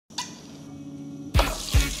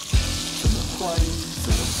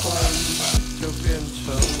就变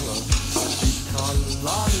成了一滩烂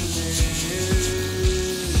泥。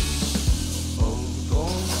哦，多么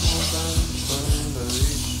单纯的一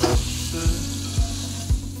首诗。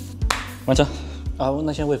完成啊！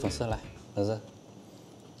那先喂粉丝来，粉丝。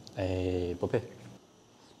哎，不配。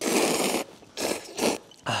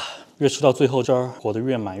啊，越吃到最后这儿，裹得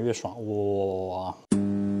越满越爽，哇！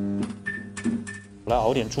来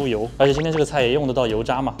熬点猪油，而且今天这个菜也用得到油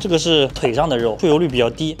渣嘛。这个是腿上的肉，出油率比较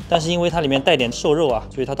低，但是因为它里面带点瘦肉啊，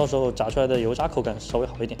所以它到时候炸出来的油渣口感稍微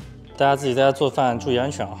好一点。大家自己在家做饭注意安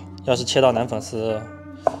全啊！要是切到男粉丝，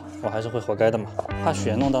我还是会活该的嘛。怕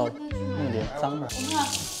血弄到弄点脏了，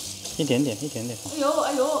一点点。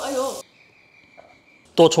哎呦！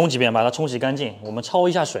多冲几遍，把它冲洗干净。我们焯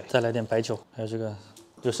一下水，再来点白酒，还有这个。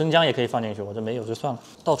有生姜也可以放进去，我这没有就算了。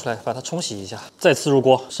倒出来，把它冲洗一下，再次入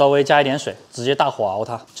锅，稍微加一点水，直接大火熬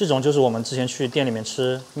它。这种就是我们之前去店里面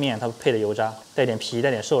吃面，它配的油渣，带点皮，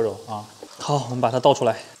带点瘦肉啊。好，我们把它倒出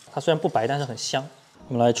来。它虽然不白，但是很香。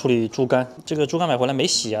我们来处理猪肝，这个猪肝买回来没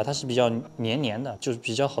洗啊，它是比较黏黏的，就是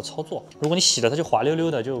比较好操作。如果你洗了，它就滑溜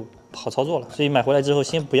溜的，就不好操作了。所以买回来之后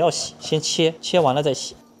先不要洗，先切，切完了再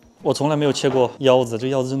洗。我从来没有切过腰子，这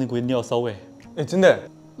腰子真的会尿骚味。哎，真的。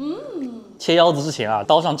切腰子之前啊，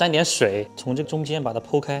刀上沾点水，从这中间把它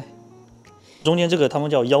剖开。中间这个他们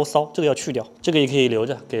叫腰骚，这个要去掉，这个也可以留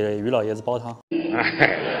着给于老爷子煲汤。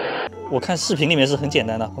我看视频里面是很简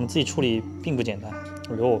单的，我们自己处理并不简单。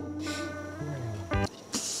哎呦，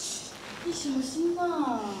你小心吧。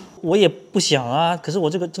我也不想啊，可是我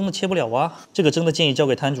这个真的切不了啊，这个真的建议交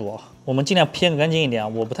给摊主啊。我们尽量偏干净一点啊，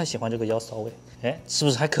我不太喜欢这个腰骚味。哎，是不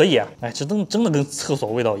是还可以啊？哎，这真的跟厕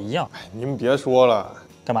所味道一样。哎，你们别说了。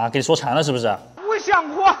干嘛？给你说馋了是不是？不像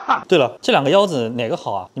话！对了，这两个腰子哪个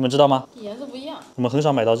好啊？你们知道吗？颜色不一样。我们很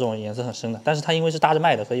少买到这种颜色很深的，但是它因为是搭着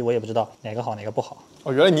卖的，所以我也不知道哪个好哪个不好。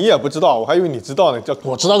哦，原来你也不知道，我还以为你知道呢。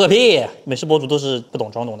我知道个屁！美食博主都是不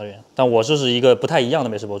懂装懂的人，但我就是一个不太一样的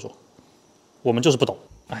美食博主。我们就是不懂。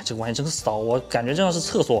哎，这个玩意真骚，我感觉就像是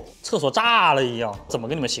厕所炸了一样，怎么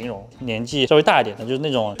跟你们形容？年纪稍微大一点的，就是那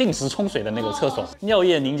种定时冲水的那种厕所，尿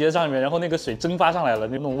液凝结上面，然后那个水蒸发上来了，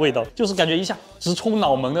那种味道，就是感觉一下直冲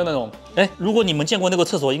脑门的那种。哎，如果你们见过那个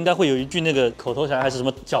厕所，应该会有一句那个口头禅，还是什么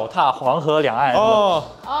脚踏黄河两岸，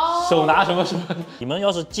手拿什么什么。你们要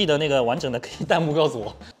是记得那个完整的，可以弹幕告诉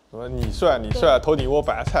我。什么你帅，头顶窝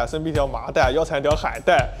白菜，身边条麻袋，腰缠条海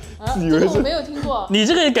带，自以为是。我没有听过。你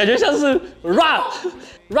这个感觉像是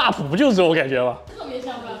rap 不就是这种感觉吗？特别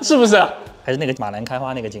像 rap， 是不是？还是那个马兰开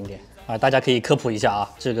花那个经典啊？大家可以科普一下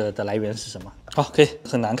啊，这个的来源是什么？好，可以，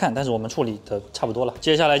很难看，但是我们处理的差不多了。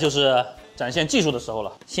接下来就是展现技术的时候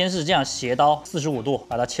了。先是这样斜刀45度，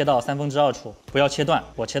把它切到2/3处，不要切断。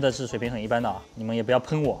我切的是水平很一般的啊，你们也不要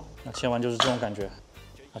喷我。那切完就是这种感觉。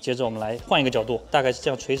啊，接着我们来换一个角度，大概是这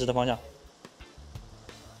样垂直的方向。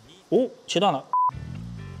哦，切断了。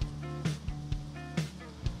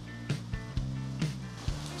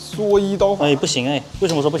蓑衣刀法。哎，不行哎，为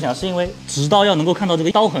什么说不行啊？是因为直刀要能够看到这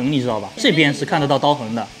个刀痕，你知道吧？这边是看得到刀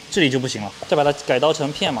痕的，这里就不行了。再把它改刀成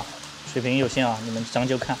片嘛，水平有限啊，你们将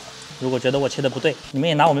就看。如果觉得我切的不对，你们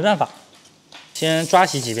也拿我没办法。先抓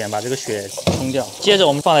洗几遍，把这个血冲掉。接着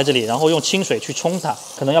我们放在这里，然后用清水去冲它，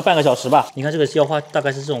可能要半个小时吧。你看这个腰花大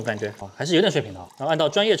概是这种感觉啊，还是有点水平的。然后按照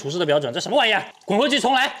专业厨师的标准，这什么玩意儿？滚回去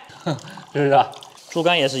重来，是不是啊？猪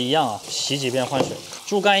肝也是一样啊，洗几遍换水。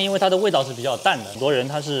猪肝因为它的味道是比较淡的，很多人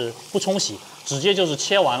他是不冲洗，直接就是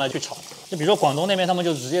切完了去炒。就比如说广东那边，他们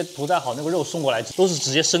就直接屠宰好那个肉送过来，都是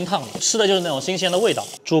直接生烫的，吃的就是那种新鲜的味道。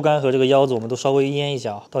猪肝和这个腰子我们都稍微腌一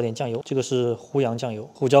下啊，倒点酱油，这个是胡杨酱油，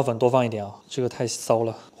胡椒粉多放一点啊，这个太骚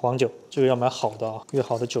了。黄酒，这个要买好的啊，越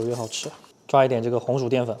好的酒越好吃。抓一点这个红薯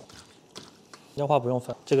淀粉，腰花不用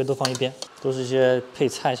粉，这个都放一边，都是一些配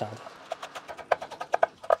菜啥的。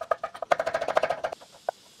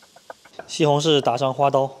西红柿打上花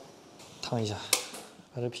刀，烫一下，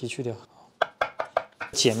把这皮去掉。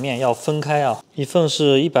碱面要分开啊，一份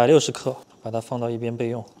是160克，把它放到一边备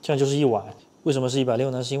用，这样就是1碗。为什么是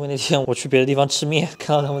160呢？是因为那天我去别的地方吃面，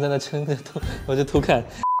看到他们在那称，我就偷看。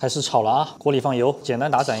还是炒了啊，锅里放油，简单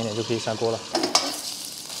打散一点就可以下锅了。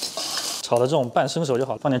炒的这种半生熟就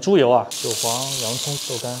好了，放点猪油啊，韭黄、洋葱、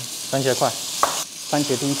豆干、番茄块、番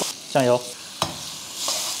茄丁块、酱油、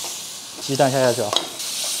鸡蛋下去啊。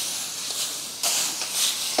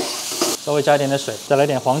稍微加一点点水，再来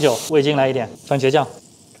点黄酒，味精来一点，番茄酱，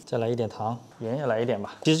再来一点糖，盐也来一点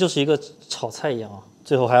吧。其实就是一个炒菜一样啊。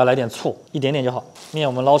最后还要来点醋，一点点就好。面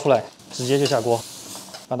我们捞出来，直接就下锅，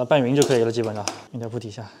把它拌匀就可以了，基本上。面条铺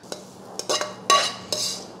底下，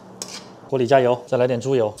锅里加油，再来点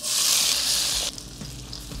猪油。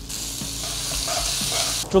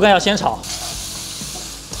猪肝要先炒，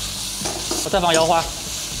我再放腰花、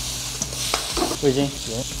味精、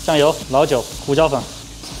酱油、老酒、胡椒粉。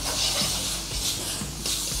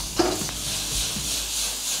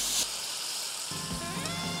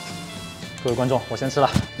各位观众，我先吃了，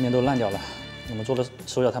面都烂掉了，我们做的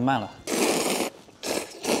手脚太慢了。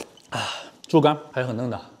啊，猪肝还是很嫩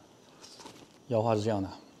的，腰花是这样的，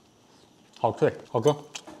好脆，好吃。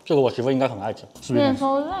这个我媳妇应该很爱吃，是不是？面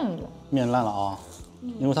稍微烂一点。面烂了啊，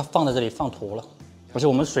因为它放在这里放坨了，而且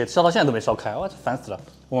我们水烧到现在都没烧开，哇，烦死了。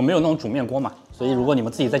我们没有那种煮面锅嘛，所以如果你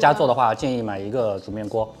们自己在家做的话，建议买一个煮面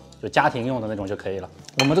锅。就家庭用的那种就可以了。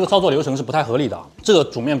我们这个操作流程是不太合理的啊。这个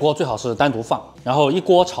煮面锅最好是单独放，然后一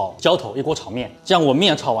锅炒浇头，一锅炒面，这样我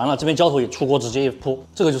面炒完了，这边浇头也出锅直接一铺，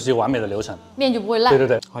这个就是一个完美的流程，面就不会烂。对对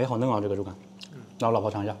对，哎，好嫩啊这个猪肝，让我老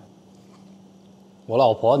婆尝一下。我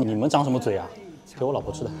老婆，你们长什么嘴啊？给我老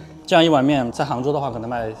婆吃的。这样一碗面在杭州的话，可能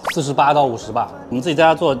卖48到50吧。我们自己在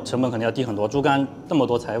家做成本肯定要低很多。猪肝这么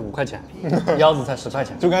多才5块钱，腰子才10块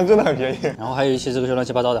钱。猪肝真的很便宜。然后还有一些这个乱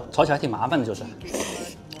七八糟的，炒起来挺麻烦的，就是。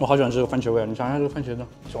我好喜欢吃这个番茄味，你尝一下这个番茄的。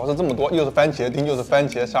主要是这么多，又是番茄丁，又是番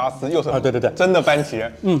茄沙司，又是对对对，真的番茄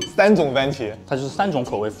，3种番茄，它就是3种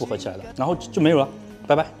口味复合起来的，然后就没有了，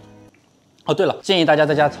拜拜。哦，对了，建议大家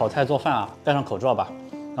在家炒菜做饭啊，戴上口罩吧。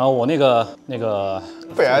然后我那个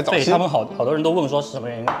肺癌早期，他们好多人都问说是什么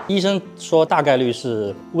原因，医生说大概率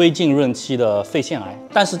是微浸润期的肺腺癌，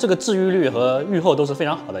但是这个治愈率和预后都是非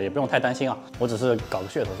常好的，也不用太担心啊。我只是搞个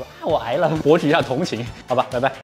噱头说啊我癌了，博取一下同情，好吧，拜拜。